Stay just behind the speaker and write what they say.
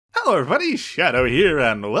Hello everybody, Shadow here,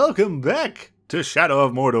 and welcome back to Shadow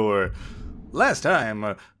of Mordor. Last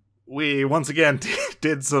time, we once again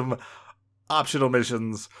did some optional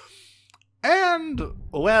missions, and,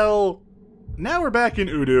 well, now we're back in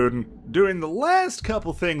Udûn, doing the last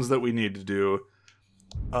couple things that we need to do.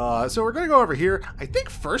 So we're gonna go over here. I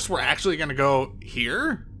think first we're actually gonna go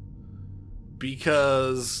here,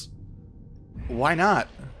 because why not?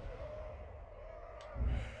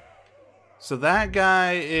 So that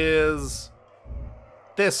guy is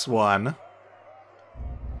this one.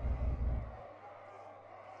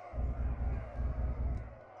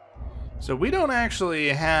 So we don't actually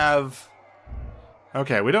have...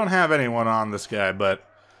 Okay, we don't have anyone on this guy, but...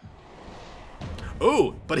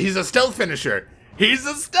 Ooh, but he's a stealth finisher! He's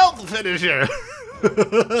a stealth finisher!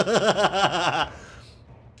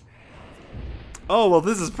 Oh, well,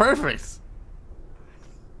 this is perfect.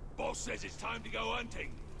 Boss says it's time to go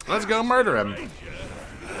hunting. Let's go murder him.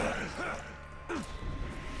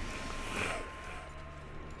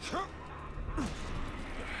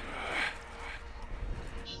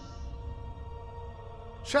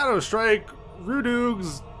 Shadow strike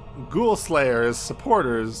Udûn's ghoul slayers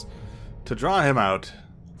supporters to draw him out.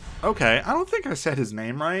 Okay, I don't think I said his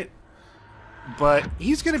name right, but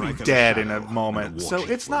he's gonna be dead in a moment, so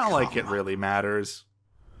it's not like it really matters.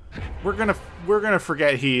 We're gonna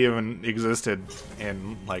forget he even existed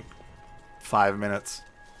in like 5 minutes.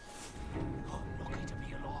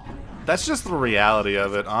 That's just the reality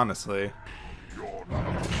of it, honestly.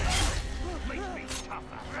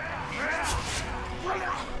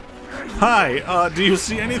 Hi, do you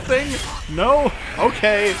see anything? No?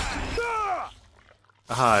 Okay.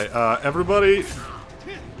 Hi, everybody.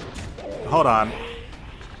 Hold on.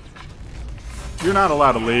 You're not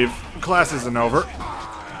allowed to leave. Class isn't over.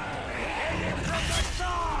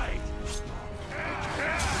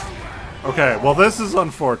 Okay, well this is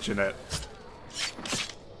unfortunate.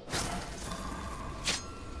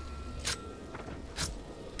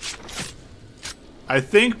 I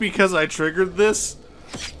think because I triggered this,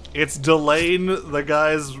 it's delaying the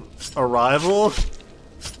guy's arrival.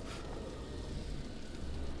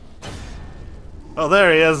 Oh,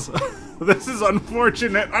 there he is. This is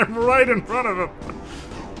unfortunate. I'm right in front of him.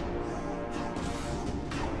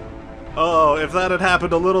 Oh, if that had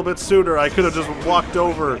happened a little bit sooner, I could have just walked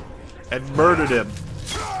over and murdered him.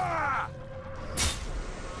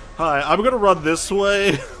 Hi, I'm gonna run this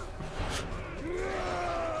way.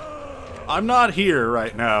 I'm not here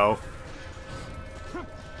right now.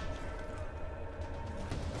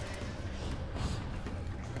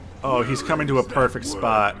 Oh, he's coming to a perfect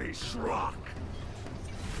spot.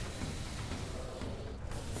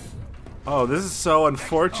 Oh, this is so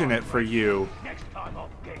unfortunate for you.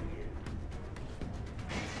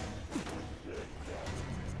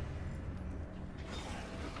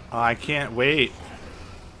 Oh, I can't wait.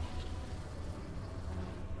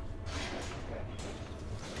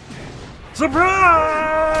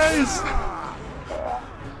 Surprise!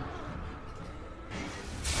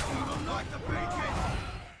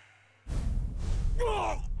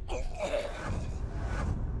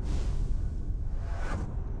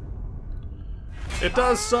 It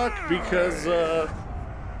does suck because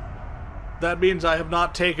that means I have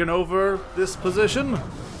not taken over this position.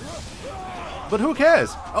 But who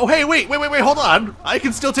cares? Oh, hey, wait, hold on. I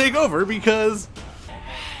can still take over because...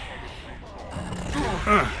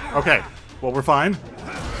 Okay, well, we're fine.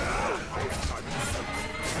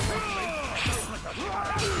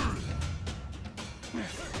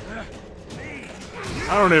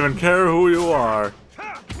 I don't even care who you are.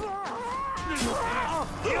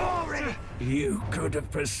 You could have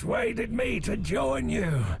persuaded me to join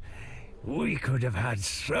you. We could have had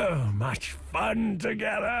so much fun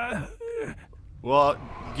together. Well,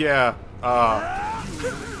 yeah,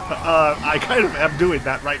 I kind of am doing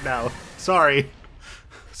that right now. Sorry.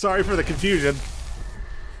 Sorry for the confusion.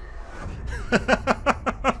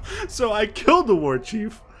 So I killed the war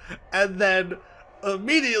chief, and then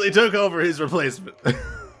immediately took over his replacement.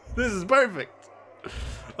 This is perfect.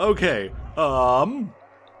 Okay,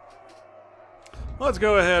 let's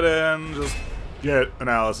go ahead and just get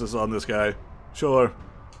analysis on this guy. Sure.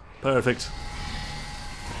 Perfect.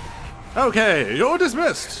 Okay, you're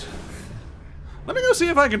dismissed. Let me go see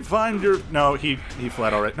if I can find your... No, he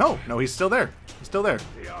fled already. No, he's still there. He's still there.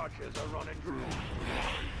 The archers are running through.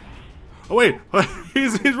 Oh wait,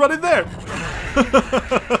 he's running there.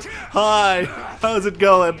 Hi, how's it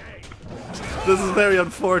going? This is very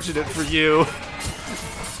unfortunate for you.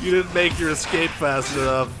 You didn't make your escape fast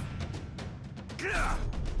enough.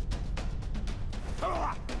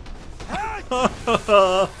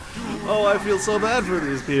 Oh, I feel so bad for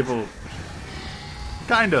these people.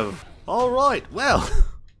 Kind of. Alright, well.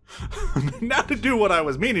 Now to do what I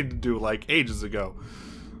was meaning to do like ages ago.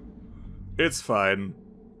 It's fine.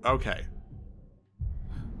 Okay.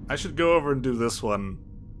 I should go over and do this one.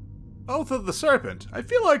 Oath of the Serpent. I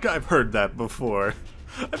feel like I've heard that before.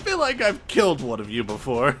 I feel like I've killed one of you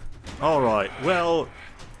before. Alright, well,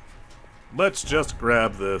 let's just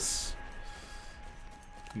grab this.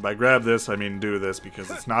 And by grab this, I mean do this,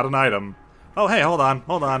 because it's not an item. Oh, hey, hold on,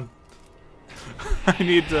 hold on. I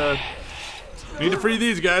need to free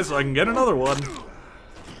these guys so I can get another one.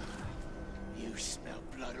 You smell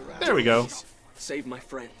blood around. There we go. Save my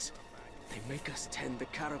friends. They make us tend the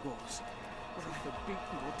caragors. We're either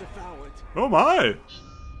beaten or devoured. Oh my!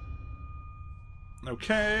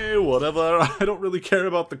 Okay, whatever. I don't really care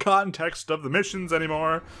about the context of the missions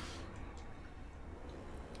anymore.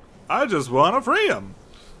 I just want to free them.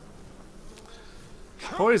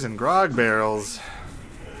 Poison grog barrels.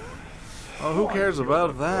 Oh, who cares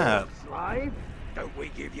about that? Slave? Don't we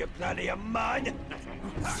give you plenty of mud?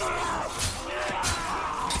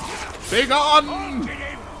 Be gone!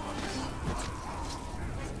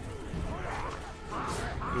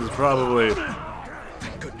 This is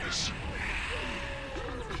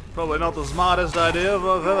probably not the smartest idea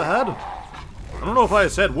I've ever had. I don't know if I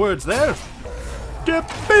said words there. Get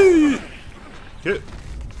me! Get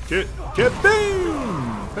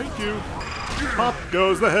boom! Thank you. Pop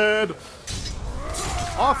goes the head.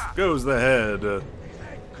 Off goes the head.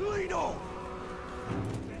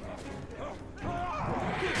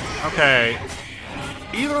 Okay.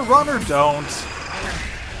 Either run or don't.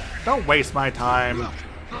 Don't waste my time.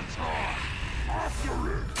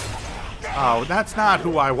 Oh, that's not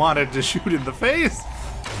who I wanted to shoot in the face.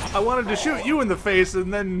 I wanted to shoot you in the face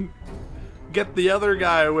and then get the other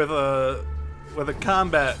guy with a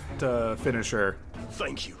combat finisher.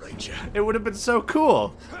 Thank you, Ranger. It would have been so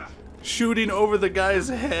cool. Shooting over the guy's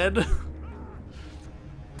head.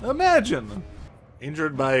 Imagine.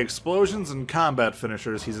 Injured by explosions and combat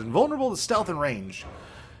finishers, he's invulnerable to stealth and range.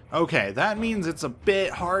 Okay, that means it's a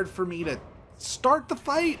bit hard for me to start the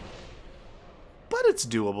fight, but it's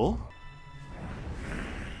doable.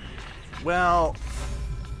 Well,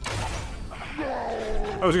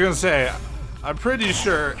 I was gonna say, I'm pretty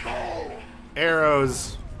sure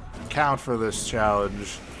arrows count for this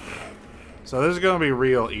challenge. So this is gonna be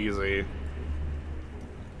real easy.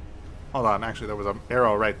 Hold on, actually there was an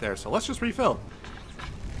arrow right there, so let's just refill.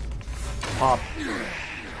 Pop.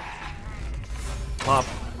 Pop.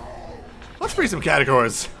 Let's free some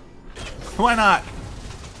categories. Why not?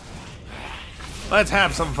 Let's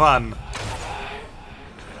have some fun.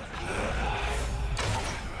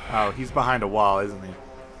 Oh, he's behind a wall, isn't he?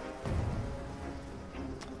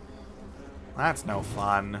 That's no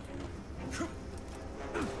fun.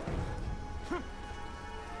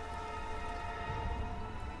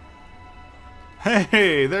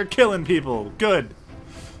 Hey, they're killing people. Good.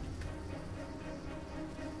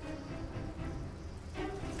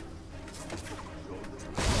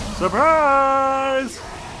 Surprise!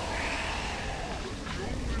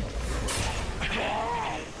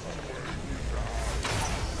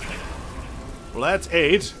 Well, that's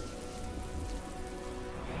 8.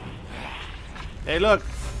 Hey, look.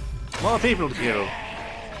 More people to kill.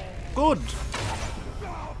 Good.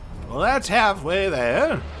 Well, that's halfway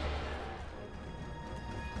there.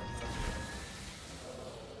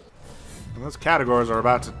 And those categories are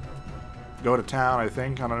about to go to town, I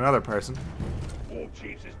think, on another person. War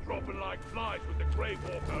chiefs is dropping like flies with the Grave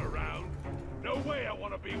Walker around. No way I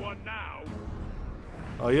want to be one now.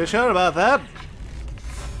 Oh, you sure about that?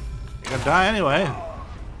 You're gonna die anyway.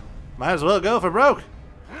 Might as well go for broke.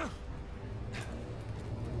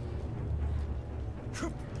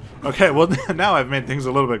 Okay, well now I've made things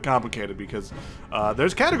a little bit complicated because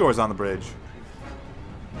there's categories on the bridge.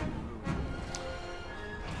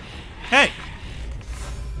 Hey!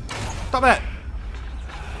 Stop it!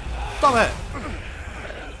 Stop it!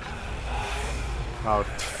 Oh.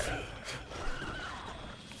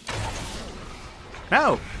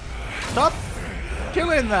 No! Stop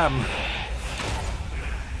killing them!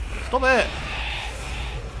 Stop it!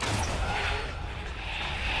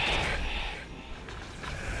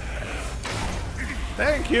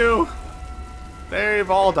 Thank you! They've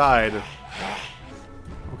all died.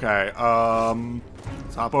 Okay,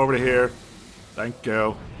 let's hop over to here. Thank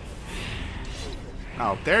you.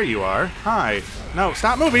 Oh, there you are. Hi. No,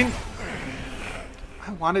 stop moving!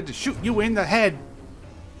 I wanted to shoot you in the head.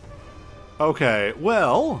 Okay,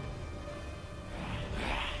 well...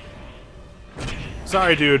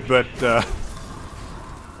 Sorry, dude, but,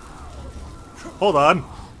 hold on.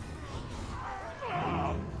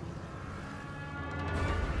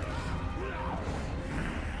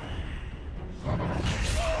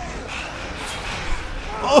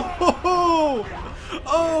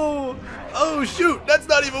 Oh! Oh, shoot! That's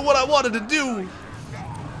not even what I wanted to do!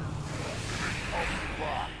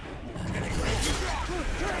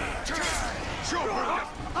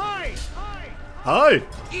 Hi!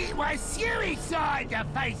 It was suicide to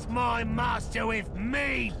face my master with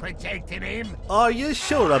me protecting him. Are you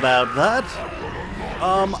sure about that?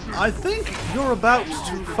 I think you're about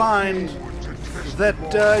to find that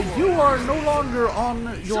you are no longer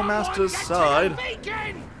on your master's side.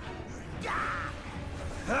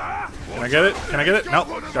 Can I get it? Can I get it?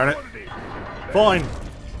 No, darn it. Fine.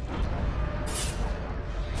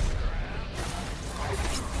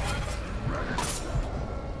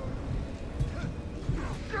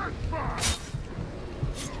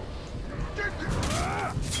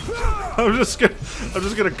 I'm just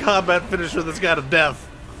gonna combat finisher this guy to death.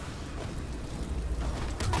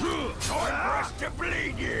 Time for us to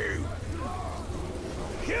bleed you.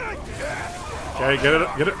 Okay, get it,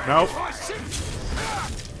 get it. No.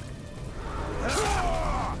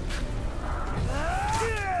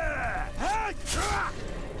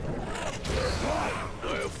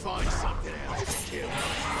 We'll find something else to kill.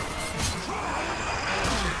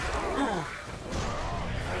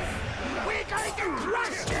 We're going to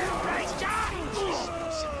crush you,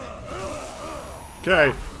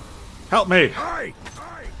 Okay. Help me. Hey!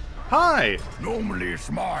 Hi. Normally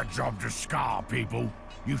it's my job to scar people.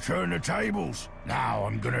 You turn the tables. Now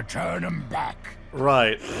I'm gonna turn them back.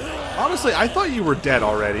 Right. Honestly, I thought you were dead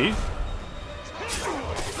already.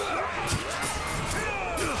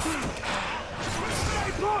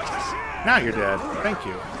 Now you're dead. Thank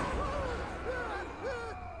you.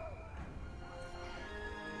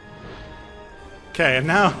 Okay, and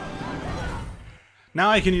now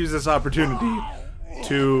I can use this opportunity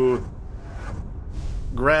to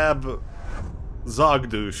grab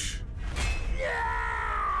Zogdush.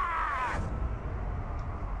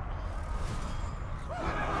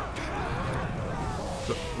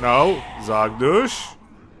 No, Zogdush.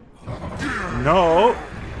 No.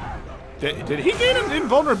 Did he gain an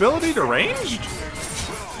invulnerability to ranged?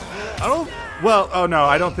 I don't. Well, oh no,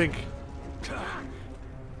 I don't think.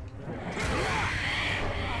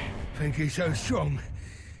 Think he's so strong?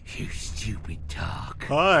 You stupid Tark.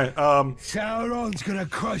 Hi. Sauron's gonna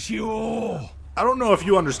crush you all. I don't know if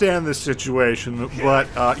you understand this situation,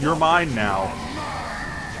 but you're mine now.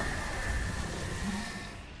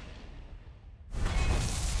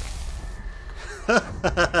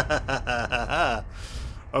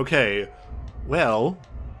 Okay, well,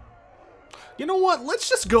 you know what? Let's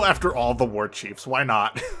just go after all the war chiefs. Why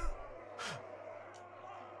not?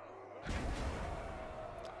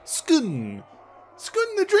 Skun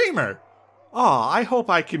the Dreamer. Aw, I hope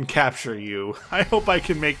I can capture you. I hope I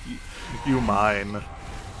can make you mine.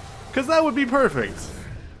 Because that would be perfect.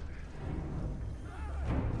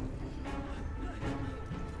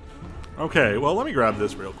 Okay, well, let me grab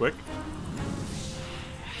this real quick.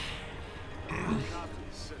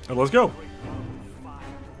 And let's go.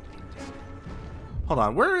 Hold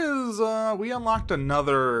on, where is, we unlocked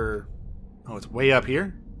another... Oh, it's way up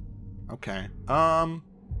here? Okay,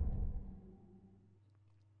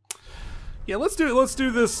 yeah, let's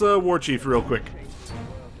do this, war chief real quick.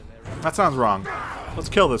 That sounds wrong. Let's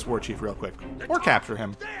kill this war chief real quick. Or capture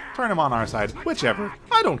him. Turn him on our side. Whichever.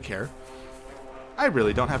 I don't care. I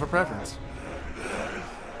really don't have a preference.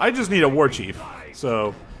 I just need a war chief.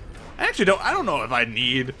 So, I don't know if I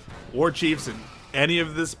need war chiefs in any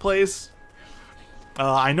of this place.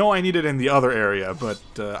 I know I need it in the other area, but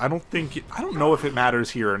I don't know if it matters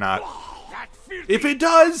here or not. If it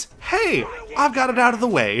does, hey, I've got it out of the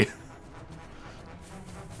way.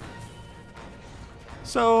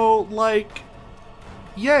 So, like,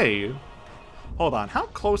 yay. Hold on, how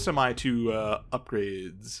close am I to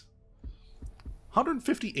upgrades?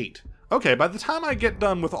 158. Okay, by the time I get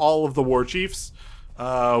done with all of the war chiefs,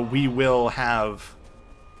 we will have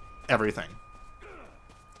everything.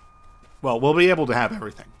 Well, we'll be able to have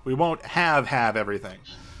everything. We won't have everything.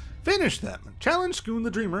 Finish them. Challenge Skun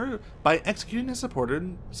the Dreamer by executing his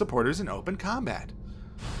supporters in open combat.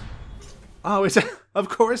 Oh, of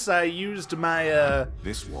course I used my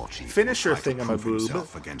this war chief finisher will try to prove thingamaboob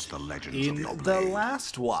himself against the legends in of the Noblade.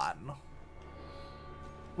 last one.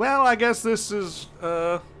 Well, I guess this is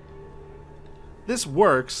this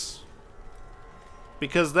works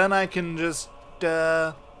because then I can just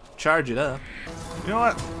charge it up. You know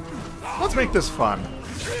what? Let's make this fun.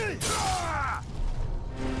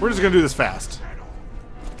 We're just gonna do this fast.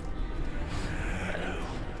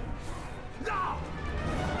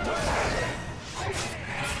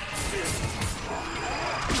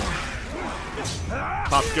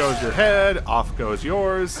 Off goes your head, off goes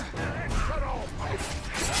yours.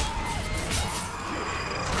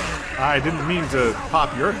 I didn't mean to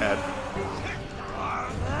pop your head.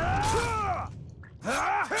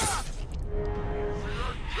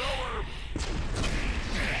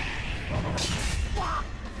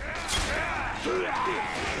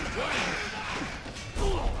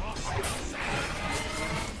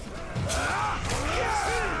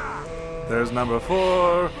 There's number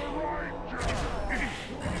 4.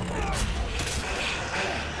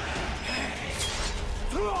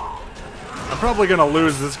 I'm probably gonna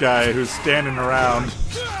lose this guy who's standing around.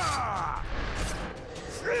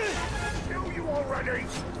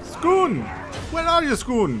 Skoon! Where are you,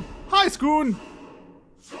 Skoon? Hi, Skoon!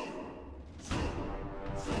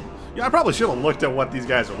 Yeah, I probably should have looked at what these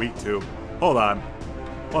guys are weak to. Hold on.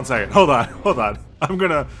 1 second. Hold on.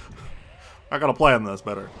 I gotta plan this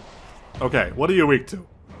better. Okay, what are you weak to?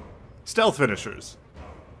 Stealth finishers.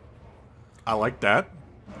 I like that.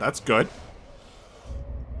 That's good.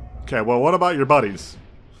 Okay, well, what about your buddies?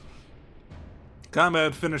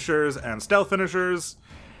 Combat finishers and stealth finishers.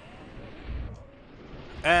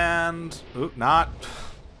 And... ooh, not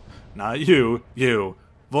you. You.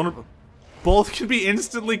 Vulnerable. Both can be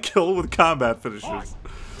instantly killed with combat finishers.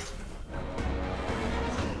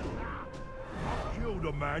 Killed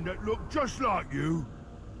a man that looked just like you.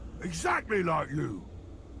 Exactly like you.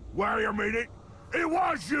 Wait a minute. It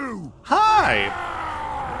was you! Hi!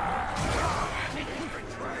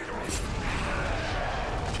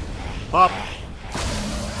 Pop.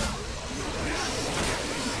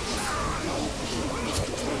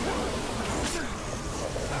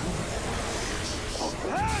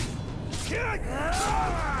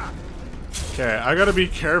 Okay, I gotta be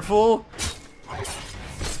careful.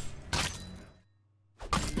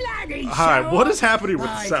 Hi, what is happening with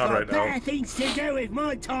the sound right now? Things to do with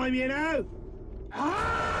my time, you know.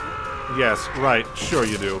 Yes, right. Sure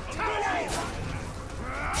you do.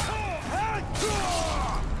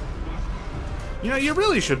 You know, you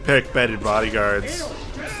really should pick bedded bodyguards.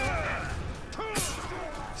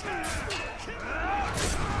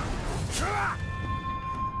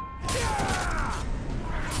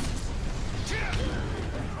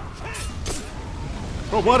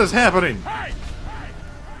 Well, what is happening?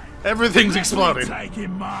 Everything's exploding. Take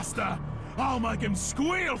him, master. I'll make him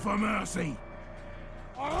squeal for mercy.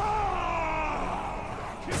 Time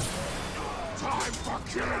for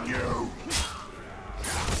killing you.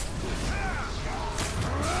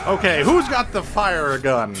 Okay, who's got the fire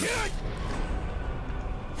gun?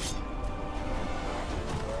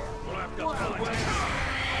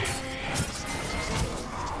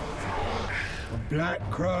 A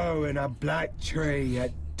black crow in a black tree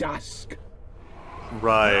at dusk.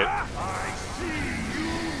 Right.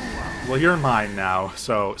 Well, you're mine now,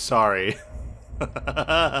 so sorry.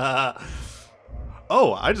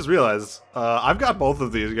 Oh, I just realized I've got both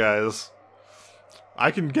of these guys. I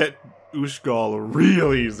can get Ushgal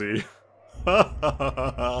real easy.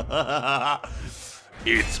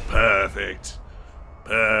 It's perfect.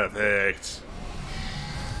 Perfect.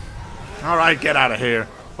 Alright, get out of here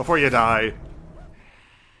before you die.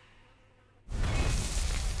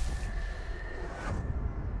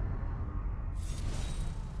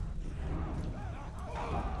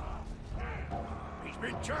 He's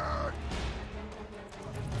been turned.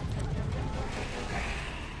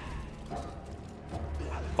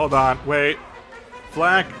 Hold on, wait.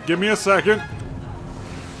 Flack, give me a second.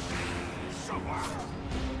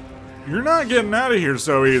 You're not getting out of here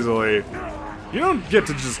so easily. You don't get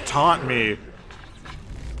to just taunt me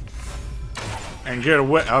and get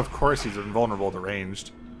away. Of course he's invulnerable to ranged.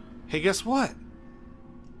 Hey, guess what?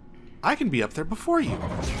 I can be up there before you.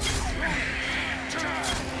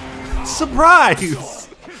 Surprise!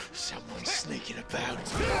 Someone's sneaking about.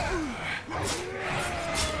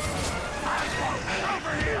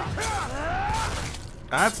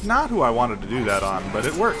 That's not who I wanted to do that on, but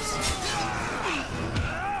it works.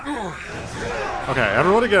 Okay,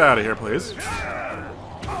 everybody get out of here, please.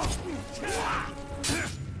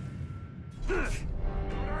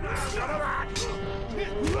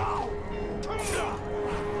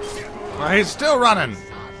 He's still running.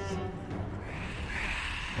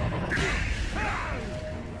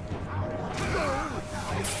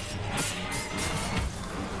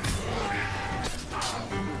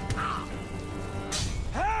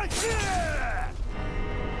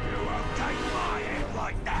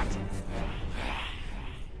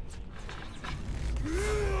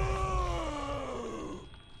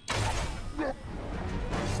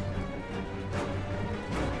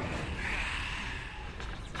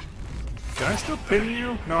 Can I still pin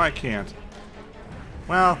you? No, I can't.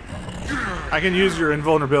 Well, I can use your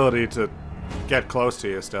invulnerability to get close to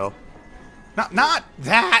you still. Not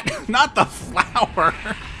that! Not the flowers!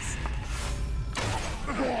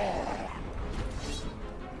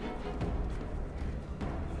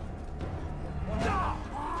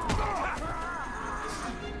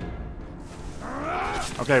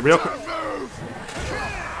 Okay, real quick.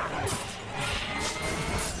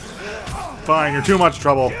 Fine, you're too much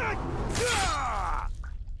trouble.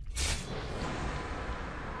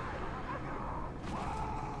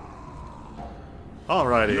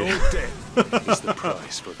 Alrighty. Your death is the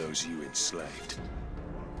price for those you enslaved.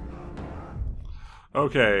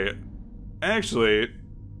 Okay. Actually,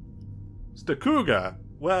 Stakuga,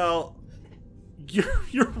 well,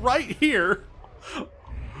 you're right here.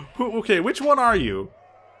 Okay, which one are you?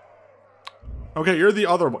 Okay, you're the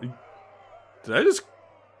other one. Did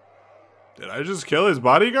I just kill his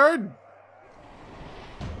bodyguard?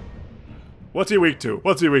 What's he weak to?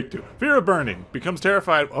 What's he weak to? Fear of burning. Becomes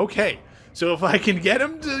terrified. Okay, so if I can get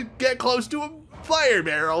him to get close to a fire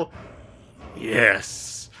barrel,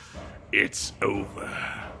 yes, it's over.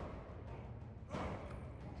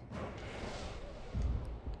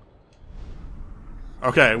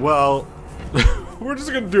 Okay, well, we're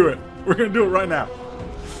just gonna do it. We're gonna do it right now.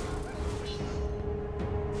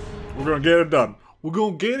 We're gonna get it done. We're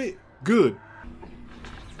gonna get it good.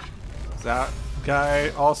 Is that guy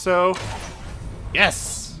also?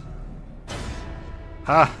 Yes!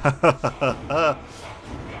 Ha ha ha ha ha.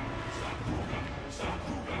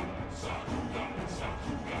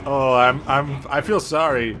 Oh, I feel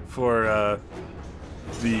sorry for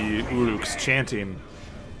the Uruks chanting.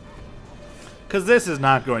 Because this is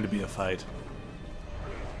not going to be a fight.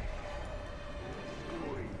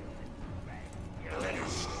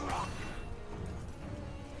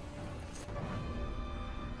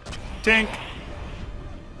 Tink!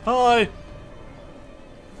 Hi!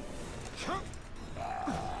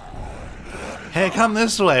 Hey, come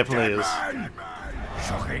this way, please.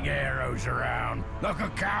 Chucking arrows around like a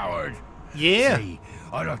coward. Yeah. See,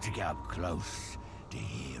 I like to get up close to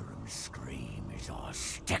hear him scream as I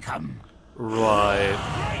stick him. Right.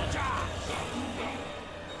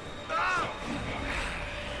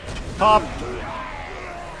 Pop.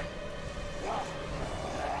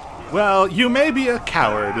 Well, you may be a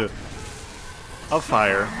coward of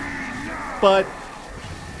fire, but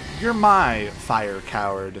you're my fire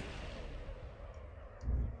coward.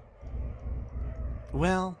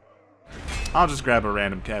 Well, I'll just grab a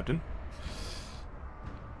random captain.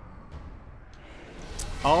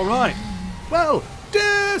 Alright. Well,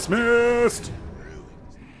 dismissed!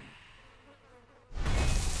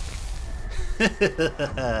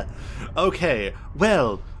 Okay,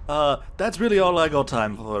 well, that's really all I got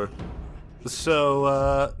time for.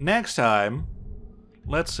 So, next time,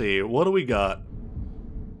 let's see, what do we got?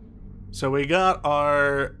 So we got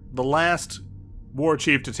the last war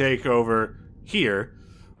chief to take over here,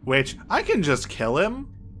 which I can just kill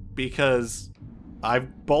him because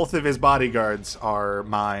both of his bodyguards are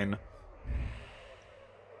mine.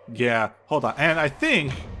 Yeah, hold on. And I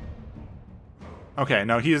think... Okay,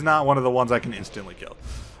 no, he is not one of the ones I can instantly kill.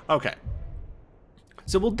 Okay.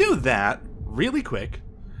 So we'll do that really quick.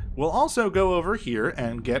 We'll also go over here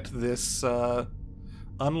and get this, we'll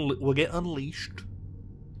get unleashed.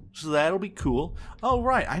 So that'll be cool. Oh,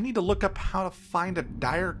 right, I need to look up how to find a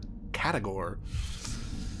dire category.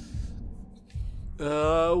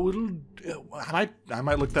 I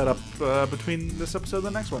might look that up between this episode and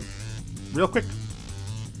the next one. Real quick.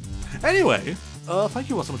 Anyway, thank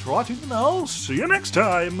you all so much for watching, and I'll see you next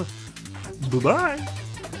time. Bye-bye.